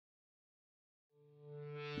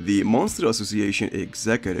The Monster Association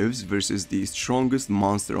executives versus the strongest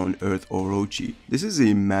monster on Earth, Orochi. This is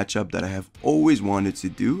a matchup that I have always wanted to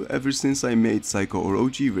do ever since I made Psycho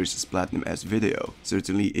Orochi vs Platinum S video.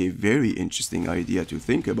 Certainly a very interesting idea to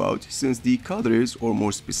think about, since the Cadres, or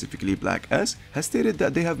more specifically Black S, has stated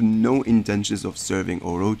that they have no intentions of serving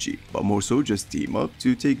Orochi, but more so just team up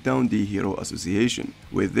to take down the Hero Association.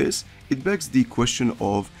 With this, it begs the question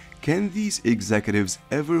of, can these executives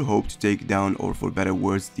ever hope to take down, or for better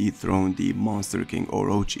words, dethrone the Monster King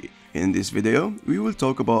Orochi? In this video, we will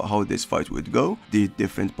talk about how this fight would go, the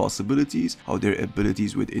different possibilities, how their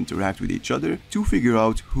abilities would interact with each other to figure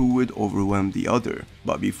out who would overwhelm the other.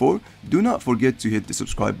 But before, do not forget to hit the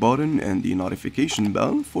subscribe button and the notification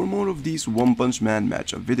bell for more of these One Punch Man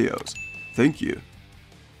matchup videos. Thank you.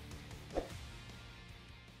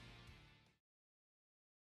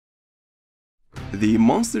 The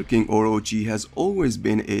Monster King Orochi has always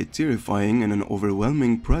been a terrifying and an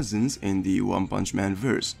overwhelming presence in the One Punch Man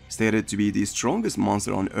verse, stated to be the strongest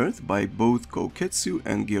monster on Earth by both Koketsu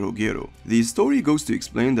and Gero Gero. The story goes to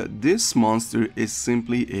explain that this monster is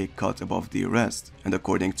simply a cut above the rest, and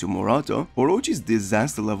according to Murata, Orochi's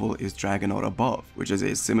disaster level is dragging out above, which is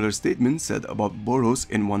a similar statement said about Boros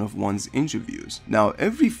in one of one's interviews. Now,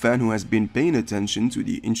 every fan who has been paying attention to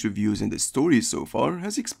the interviews and the stories so far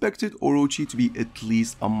has expected Orochi to be at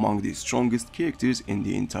least among the strongest characters in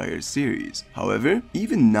the entire series. However,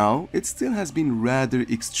 even now, it still has been rather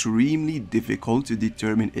extremely difficult to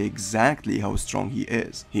determine exactly how strong he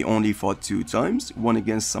is. He only fought 2 times, one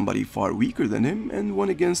against somebody far weaker than him and one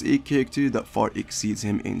against a character that far exceeds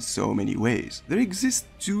him in so many ways. There exist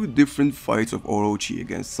 2 different fights of Orochi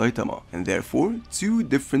against Saitama, and therefore 2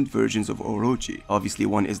 different versions of Orochi. Obviously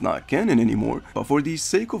one is not canon anymore, but for the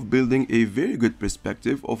sake of building a very good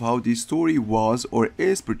perspective of how the story was or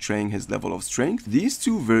is portraying his level of strength, these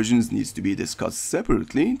 2 versions needs to be discussed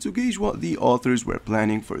separately to gauge what the authors were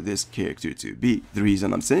planning for this character to be. The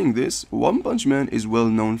reason I'm saying this, One Punch Man is well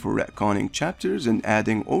known for retconning chapters and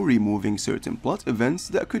adding or removing certain plot events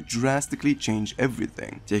that could drastically change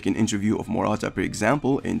everything. Take an interview of Murata, for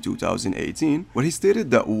example, in 2018, where he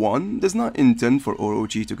stated that one does not intend for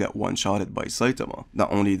Orochi to get one-shotted by Saitama.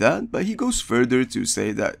 Not only that, but he goes further to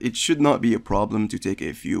say that it should not be a problem to take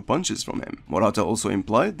a few punches from him. Murata also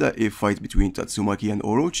implied that a fight between Tatsumaki and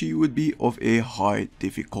Orochi would be of a high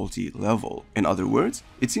difficulty level. In other words,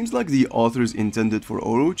 it seems like the authors intended for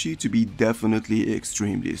Orochi to be definitely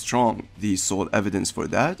extremely strong. The sole evidence for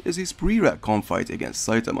that is his pre-retcon fight against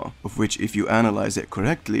Saitama, of which if you analyze it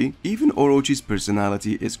correctly, even Orochi's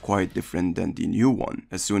personality is quite different than the new one.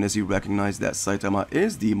 As soon as he recognized that Saitama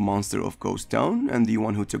is the monster of Ghost Town and the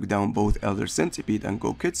one who took down both Elder Centipede and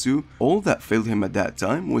Goketsu, all that failed him at that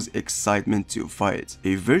time was excitement to fight,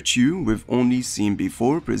 a virtue we've only seen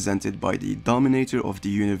before presented by the dominator of the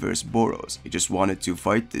universe, Boros. He just wanted to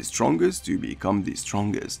fight the strongest to become the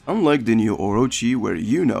strongest. Unlike the new Orochi, where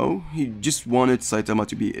he just wanted Saitama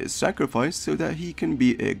to be a sacrifice so that he can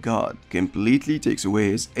be a god. Completely takes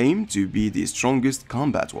away his aim to be the strongest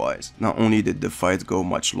combat-wise. Not only did the fight go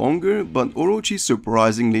much longer, but Orochi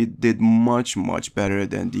surprisingly did much better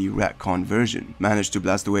than the retcon version. Managed to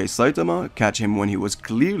blast away Saitama, catch him when he was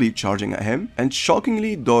clearly charging at him, and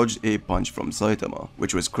shockingly dodged a punch from Saitama,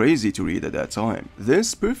 which was crazy to read at that time.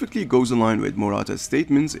 This perfectly goes in line with Murata's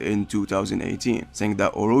statements in 2018, saying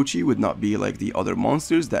that Orochi would not be like the other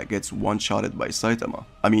monsters that gets one-shotted by Saitama.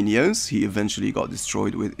 I mean, yes, he eventually got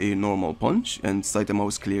destroyed with a normal punch, and Saitama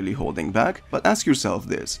was clearly holding back, but ask yourself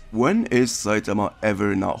this, when is Saitama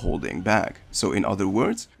ever not holding back? So in other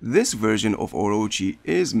words, this version of Orochi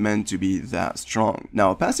is meant to be that strong.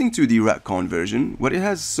 Now, passing to the retcon version, where it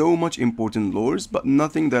has so much important lores, but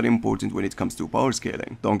nothing that important when it comes to power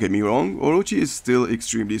scaling. Don't get me wrong, Orochi is still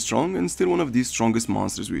extremely strong and still one of the strongest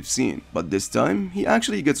monsters we've seen, but this time, he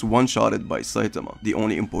actually gets one-shotted by Saitama. The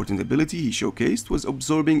only important ability he showcased was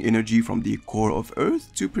absorbing energy from the core of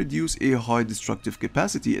Earth to produce a high destructive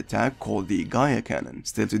capacity attack called the Gaia Cannon.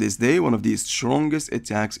 Still to this day, one of the strongest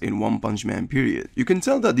attacks in One Punch Man period. You can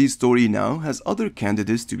tell that the story now has other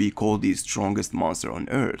candidates to be called the strongest monster on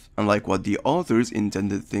Earth, unlike what the authors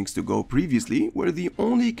intended things to go previously, where the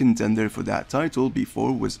only contender for that title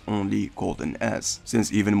before was only Golden S,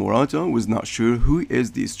 since even Murata was not sure who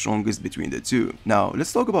is the strongest between the 2. Now,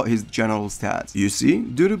 let's talk about his general stats. You see,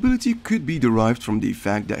 durability could be derived from the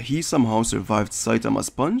fact that he somehow survived Saitama's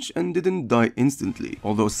punch and didn't die instantly,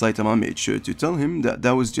 although Saitama made sure to tell him that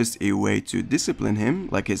that was just a way to discipline him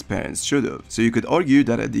like his parents should have. So you could argue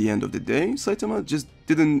that at the end of the day, Saitama just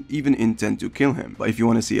didn't even intend to kill him. But if you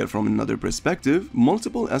want to see it from another perspective,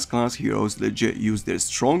 multiple S-class heroes legit used their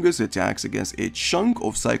strongest attacks against a chunk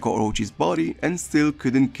of Psycho Orochi's body and still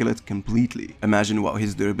couldn't kill it completely. Imagine what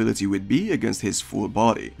his durability would be against his full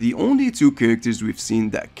body. The only two characters we've seen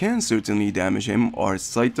that can certainly damage him are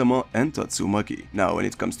Saitama and Tatsumaki. Now when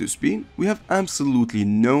it comes to speed, we have absolutely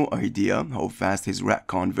no idea how fast his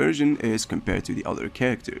Ratcon version is compared to the other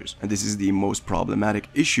characters, and this is the most problematic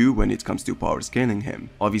issue when it comes to power scaling him.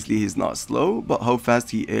 Obviously he's not slow, but how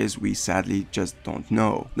fast he is we sadly just don't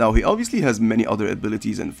know. Now he obviously has many other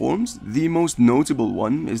abilities and forms. The most notable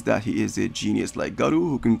one is that he is a genius like Garu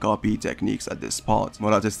who can copy techniques at this spot.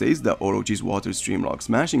 Murata states that Orochi's Water Stream Rock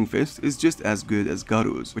Smashing Fist is just as good as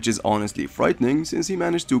Garu's, which is honestly frightening since he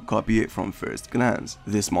managed to copy it from first glance.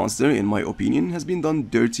 This monster, in my opinion, has been done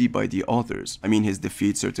dirty by the authors. I mean, his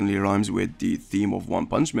defeat certainly rhymes with the theme of One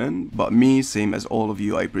Punch Man, but me, same as all of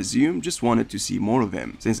you I presume, just wanted to see more of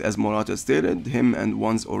him, since as Murata stated, him and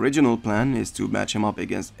One's original plan is to match him up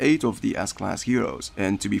against 8 of the S-class heroes,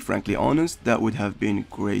 and to be frankly honest, that would have been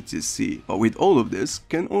great to see. But with all of this,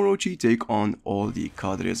 can Orochi take on all the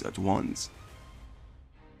Cadres at once?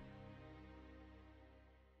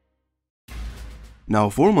 Now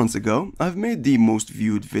 4 months ago, I've made the most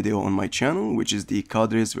viewed video on my channel, which is the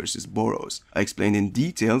Cadres vs Boros. I explained in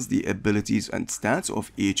details the abilities and stats of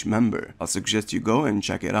each member. I'll suggest you go and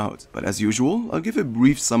check it out. But as usual, I'll give a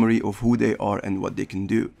brief summary of who they are and what they can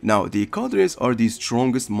do. Now, the Cadres are the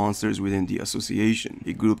strongest monsters within the association.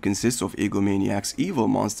 The group consists of egomaniacs, evil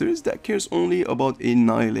monsters that cares only about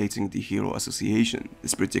annihilating the hero association.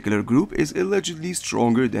 This particular group is allegedly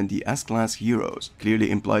stronger than the S-class heroes, clearly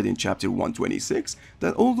implied in chapter 126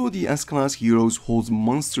 that although the S-class heroes hold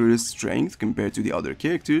monstrous strength compared to the other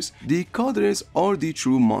characters, the Cadres are the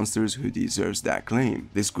true monsters who deserves that claim.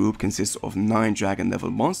 This group consists of 9 dragon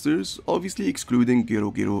level monsters, obviously excluding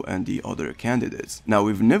Gero and the other candidates. Now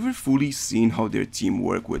we've never fully seen how their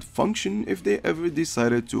teamwork would function if they ever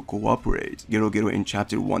decided to cooperate. Gero in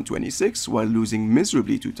chapter 126, while losing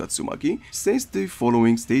miserably to Tatsumaki, says the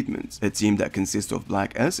following statement: "A team that consists of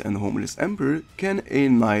Black S and Homeless Emperor can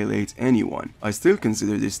annihilate anyone." I still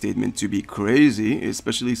consider this statement to be crazy,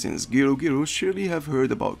 especially since Gero surely have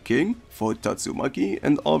heard about King, fought Tatsumaki,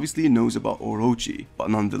 and obviously knows about Orochi. But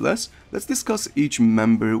nonetheless, let's discuss each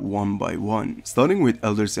member one by one. Starting with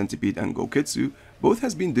Elder Centipede and Goketsu, both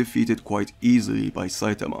has been defeated quite easily by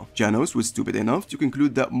Saitama. Janos was stupid enough to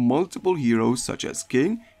conclude that multiple heroes such as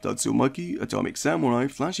King, Tatsumaki, Atomic Samurai,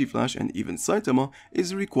 Flashy Flash, and even Saitama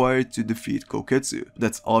is required to defeat Koketsu.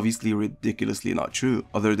 That's obviously ridiculously not true.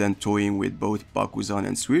 Other than toying with both Bakuzan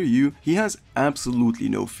and Suiryu, he has absolutely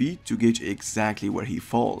no feat to gauge exactly where he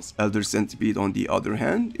falls. Elder Centipede, on the other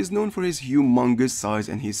hand, is known for his humongous size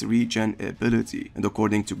and his regen ability. And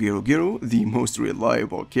according to Gero, the most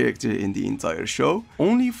reliable character in the entire show,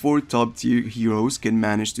 only 4 top tier heroes can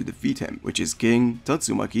manage to defeat him, which is King,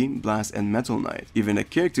 Tatsumaki, Blast, and Metal Knight. Even a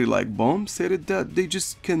character like Bomb stated that they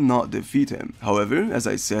just cannot defeat him. However, as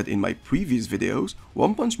I said in my previous videos,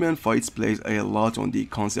 One Punch Man fights plays a lot on the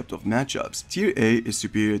concept of matchups. Tier A is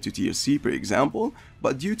superior to Tier C, for example,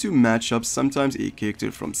 but due to matchups, sometimes a character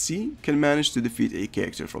from C can manage to defeat a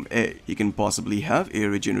character from A. He can possibly have a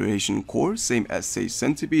regeneration core, same as say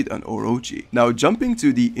Centipede and Orochi. Now jumping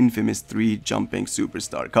to the infamous 3 jumping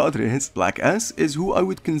superstar Cadres, Black S is who I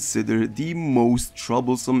would consider the most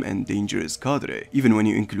troublesome and dangerous Cadre. Even when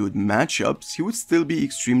you include matchups, he would still be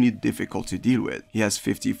extremely difficult to deal with. He has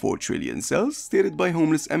 54 trillion cells, stated by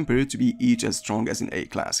Homeless Emperor to be each as strong as an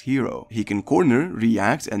A-class hero. He can corner,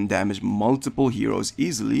 react, and damage multiple heroes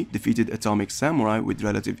easily, defeated Atomic Samurai with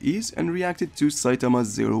relative ease, and reacted to Saitama's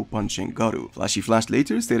zero punching Garu. Flashy Flash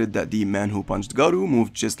later stated that the man who punched Garu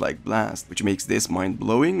moved just like Blast, which makes this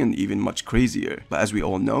mind-blowing and even much crazier. But as we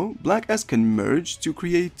all know, Black S can merge to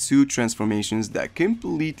create 2 transformations that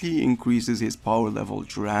completely increases his power level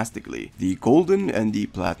drastically, the Golden and the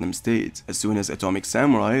Platinum states. As soon as Atomic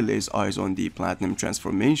Samurai lays eyes on the Platinum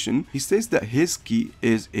transformation, he states that his ki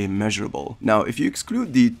is immeasurable. Now, if you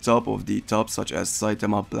exclude the top of the top such as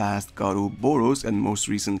Saitama, Blast, Garu, Boros, and most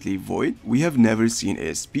recently Void, we have never seen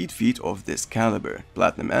a speed feat of this caliber.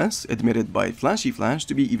 Platinum S admitted by Flashy Flash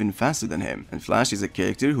to be even faster than him, and Flash is a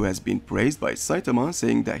character who has been praised by Saitama,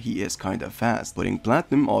 saying that he is kinda fast, putting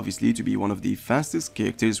Platinum obviously to be one of the fastest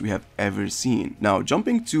characters we have ever seen. Now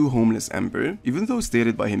jumping to Homeless Emperor, even though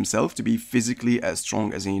stated by himself to be physically as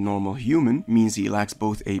strong as a normal human, means he lacks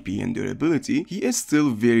both AP and durability, he is still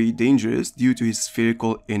very dangerous due to his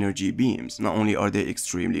spherical energy beams. Not only are they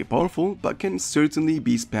extremely powerful, but can certainly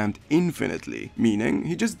be spammed infinitely, meaning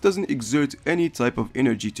he just doesn't exert any type of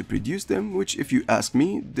energy to produce them, which if you ask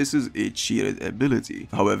me, this is a cheated ability.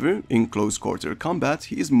 However, in close quarter combat,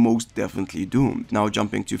 he is most definitely doomed. Now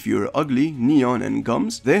jumping to Fury Ugly, Neon and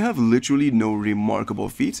Gums, they have literally no remarkable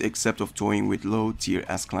feats except of toying with low tier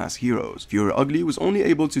S-class heroes. Fury Ugly was only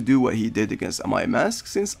able to do what he did against Amai Mask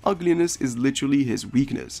since ugliness is literally his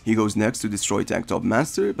weakness. He goes next to destroy Tank Top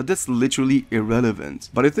Master, but that's literally irrelevant.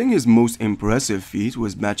 But I think his most impressive feat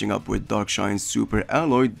was matching up with Darkshine's Super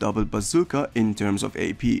Alloyed Double Bazooka in terms of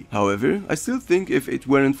AP. However, I still think if it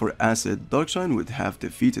weren't for Acid, Darkshine would have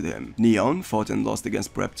defeated him. Neon fought and lost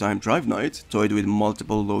against Prep Time Drive Knight, toyed with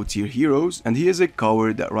multiple low tier heroes, and he is a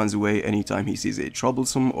coward that runs away anytime he sees a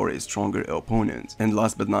troublesome or a stronger opponent. And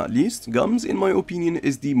last but not least, Gums in my opinion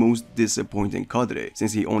is the most disappointing cadre,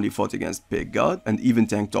 since he only fought against Big God, and even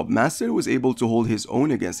Tank Top Master was able to hold his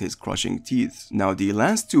own against his crushing teeth. Now the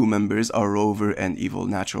last two members are Rover and Evil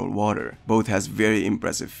Natural Water. Both has very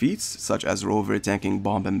impressive feats, such as Rover tanking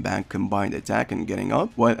Bomb and Bank combined attack and getting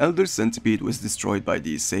up, while Elder Centipede was destroyed by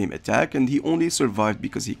the same attack and he only survived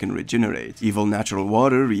because he can regenerate. Evil Natural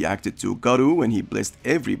Water reacted to Garu when he blessed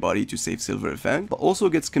everybody to save Silver Fang, but also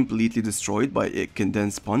gets completely destroyed by a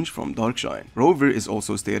condensed punch from Darkshine. Rover is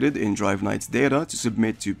also stated in Drive Knight's data to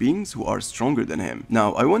submit to beings who are stronger than him.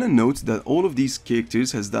 Now, I want to note that all of these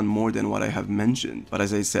characters has done more than what I have mentioned, but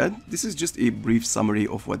as I said, this is just a brief summary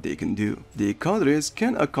of what they can do. The Cadres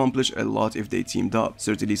can accomplish a lot if they teamed up,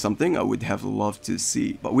 certainly something I would have loved to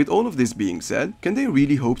see. But with all of this being said, can they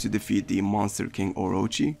really hope to defeat the Monster King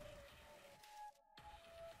Orochi?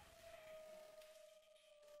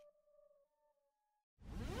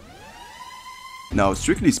 Now,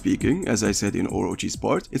 strictly speaking, as I said in Orochi's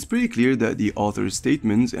part, it's pretty clear that the author's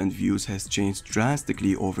statements and views has changed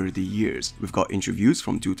drastically over the years. We've got interviews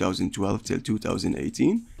from 2012 till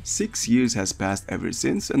 2018, 6 years has passed ever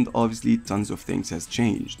since, and obviously tons of things has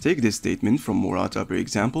changed. Take this statement from Murata for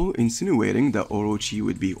example, insinuating that Orochi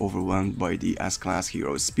would be overwhelmed by the S-class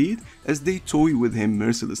hero's speed as they toy with him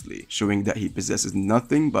mercilessly, showing that he possesses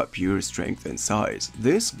nothing but pure strength and size.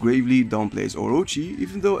 This gravely downplays Orochi,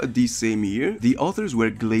 even though at the same year, the authors were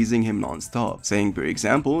glazing him non-stop, saying for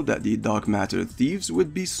example that the Dark Matter Thieves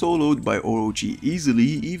would be soloed by Orochi easily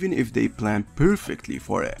even if they planned perfectly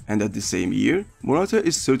for it. And at the same year, Murata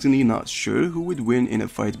is certainly not sure who would win in a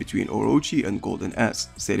fight between Orochi and Golden S,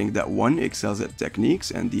 stating that one excels at techniques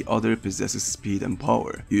and the other possesses speed and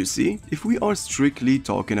power. You see, if we are strictly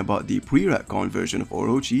talking about the pre-retcon version of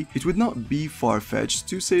Orochi, it would not be far-fetched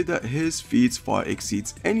to say that his feats far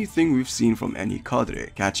exceeds anything we've seen from any cadre.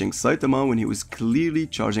 Catching Saitama when he was clearly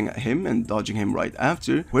charging at him and dodging him right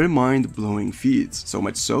after were mind-blowing feats, so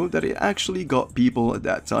much so that it actually got people at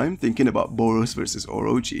that time thinking about Boros versus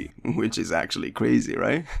Orochi, which is actually crazy,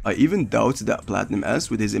 right? I even doubt that Platinum S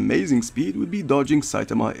with his amazing speed would be dodging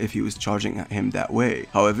Saitama if he was charging at him that way.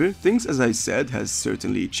 However, things as I said has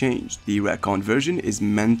certainly changed. The retcon version is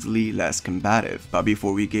mentally less combative, but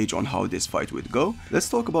before we gauge on how this fight would go, let's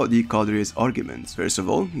talk about the Cadre's arguments. First of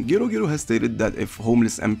all, Gero has stated that if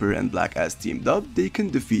Homeless Emperor and Black Ass teamed up, they can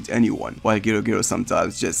defeat anyone, while Gero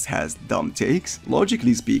sometimes just has dumb takes.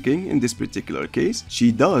 Logically speaking, in this particular case,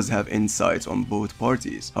 she does have insights on both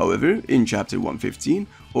parties. However, in chapter 115,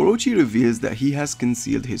 Orochi reveals that he has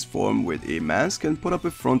concealed his form with a mask and put up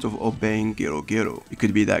a front of obeying Gero. It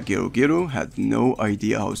could be that Gero had no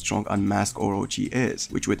idea how strong unmasked Orochi is,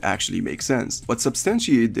 which would actually make sense. What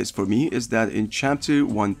substantiates this for me is that in chapter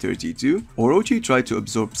 132, Orochi tried to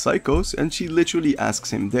absorb Psychos and she literally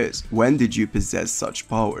asks him this: when did you possess such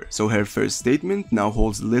power? So her first statement now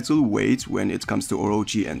holds little weight when it comes to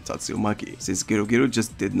Orochi and Tatsumaki, since Gero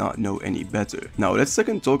just did not know any better. Now let's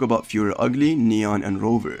second talk about Fury Ugly, Neon and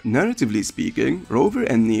Rover. Narratively speaking, Rover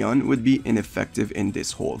and Neon would be ineffective in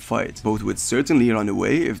this whole fight. Both would certainly run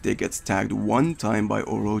away if they get tagged one time by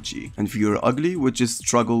Orochi, and Fury Ugly would just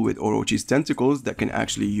struggle with Orochi's tentacles that can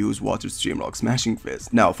actually use Water Stream Rock Smashing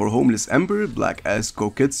Fist. Now for Homeless Emperor, Black S,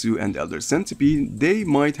 Koketsu and Elder Centipede, they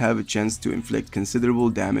might have a chance to inflict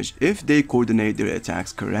considerable damage if they coordinate their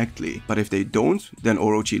attacks correctly, but if they don't, then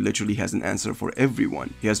Orochi literally has an answer for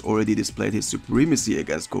everyone. He has already displayed his supremacy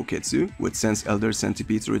against Koketsu, would sense Elder Centipede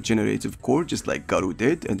speed's regenerative core just like Garu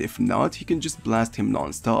did, and if not, he can just blast him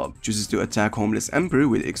non-stop. Chooses to attack Homeless Emperor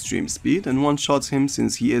with extreme speed and one-shots him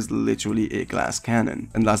since he is literally a glass cannon.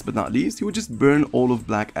 And last but not least, he would just burn all of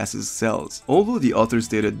Black S's cells. Although the author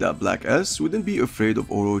stated that Black S wouldn't be afraid of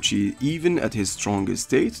Orochi even at his strongest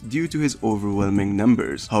state due to his overwhelming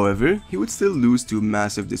numbers. However, he would still lose to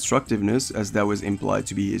massive destructiveness, as that was implied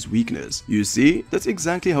to be his weakness. You see, that's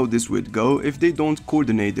exactly how this would go if they don't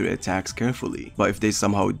coordinate their attacks carefully. But if they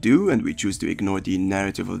somehow do and we choose to ignore the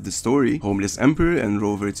narrative of the story, Homeless Emperor and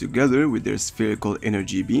Rover together with their spherical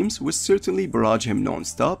energy beams would certainly barrage him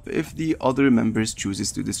non-stop if the other members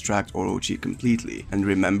chooses to distract Orochi completely. And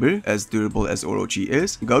remember, as durable as Orochi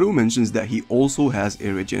is, Garu mentions that he also has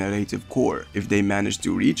a regenerative core. If they manage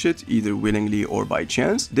to reach it, either willingly or by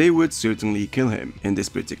chance, they would certainly kill him. In this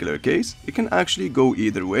particular case, it can actually go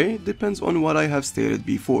either way, depends on what I have stated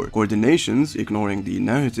before. Coordinations, ignoring the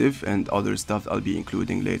narrative, and other stuff I'll be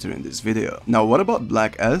including later in this video. Now what about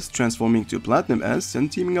Black S transforming to Platinum S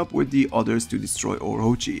and teaming up with the others to destroy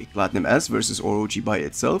Orochi? Platinum S versus Orochi by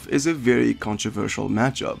itself is a very controversial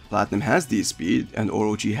matchup. Platinum has the speed and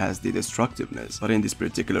Orochi has the destructiveness, but in this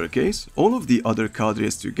particular case, all of the other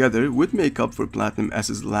Cadres together would make up for Platinum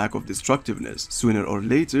S's lack of destructiveness. Sooner or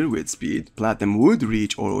later, with speed, Platinum would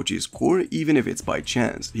reach Orochi's core even if it's by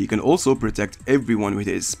chance. He can also protect everyone with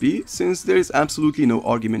his speed, since there is absolutely no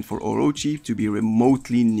argument for Orochi to be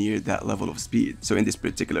remotely near that level of speed. So in this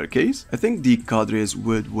particular case, I think the Cadres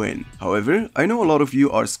would win. However, I know a lot of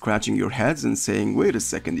you are scratching your heads and saying, wait a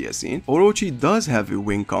second Yasin, Orochi does have a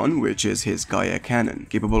wing con, which is his Gaia cannon,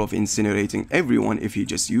 capable of incinerating everyone if he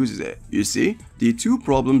just uses it. You see, the two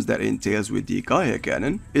problems that entails with the Gaia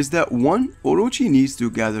cannon is that one, Orochi needs to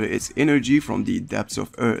gather its energy from the depths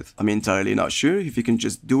of Earth. I'm entirely not sure if he can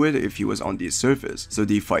just do it if he was on the surface, so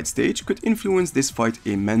the fight stage could influence this fight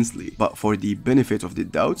immensely. But for the benefit of the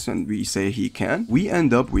doubt, and we say he can, we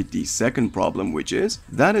end up with the second problem, which is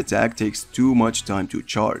that attack takes too much time to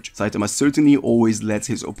charge. Saitama certainly always lets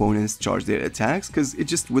his opponents charge their attacks because it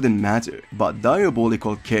just wouldn't matter, but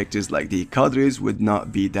diabolical characters like the Cadres would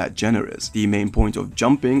not be that generous. The main point of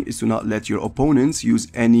jumping is to not let your opponents use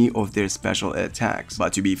any of their special attacks.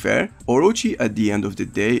 But to be fair, Orochi at the end of the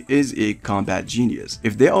day is a combat genius.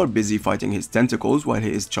 If they are busy fighting his tentacles while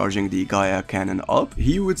he is charging the Gaia cannon up,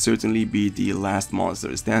 he would certainly be the last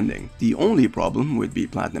monster standing. The only problem would be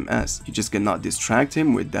Platinum S. You just cannot distract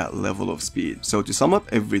him with that level of speed. So to sum up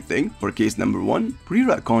everything, for case number 1,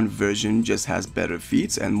 pre-retcon version just has better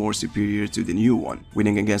feats and more superior to the new one.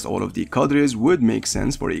 Winning against all of the Cadres would make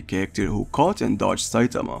sense for a character who caught and dodged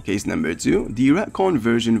Saitama. Case number 2, the retcon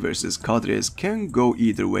version versus Cadres can go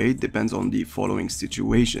either way, depends on the following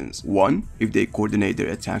situations. 1, if they coordinate their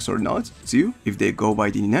attacks or not. 2, if they go by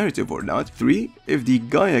the narrative or not. 3, if the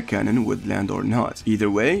Gaia cannon would land or not. Either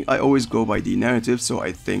way, I always go by the narrative, so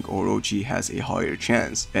I think Orochi has a higher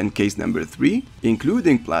chance. And case number 3,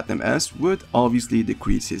 including Platinum S would obviously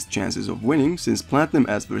decrease his chances of winning, since Platinum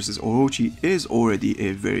S versus Orochi is already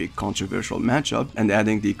a very controversial matchup, and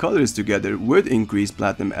adding the colors together would increase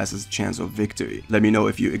Platinum S's chance of victory. Let me know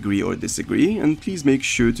if you agree or disagree, and please make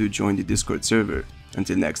sure to join the Discord server.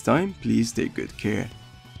 Until next time, please take good care.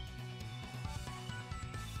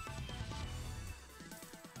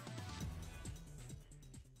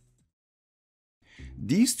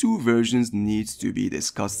 These two versions needs to be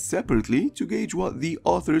discussed separately to gauge what the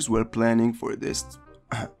authors were planning for this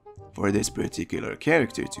particular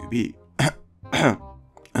character to be.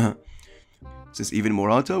 Since even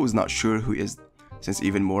Morata was not sure who is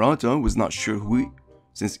the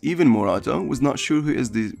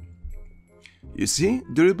You see,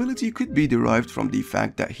 durability could be derived from the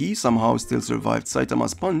fact that he somehow still survived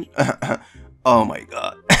Saitama's punch. Oh my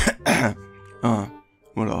god.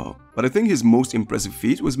 But I think his most impressive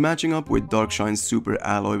feat was matching up with Darkshine's super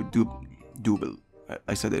alloy double.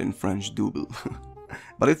 I said it in French, double.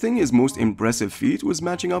 But I think his most impressive feat was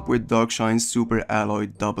matching up with Darkshine's super alloy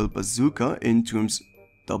double bazooka in terms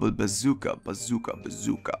bazooka.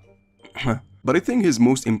 But I think his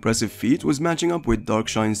most impressive feat was matching up with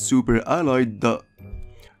Darkshine's super alloy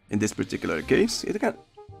in this particular case, it can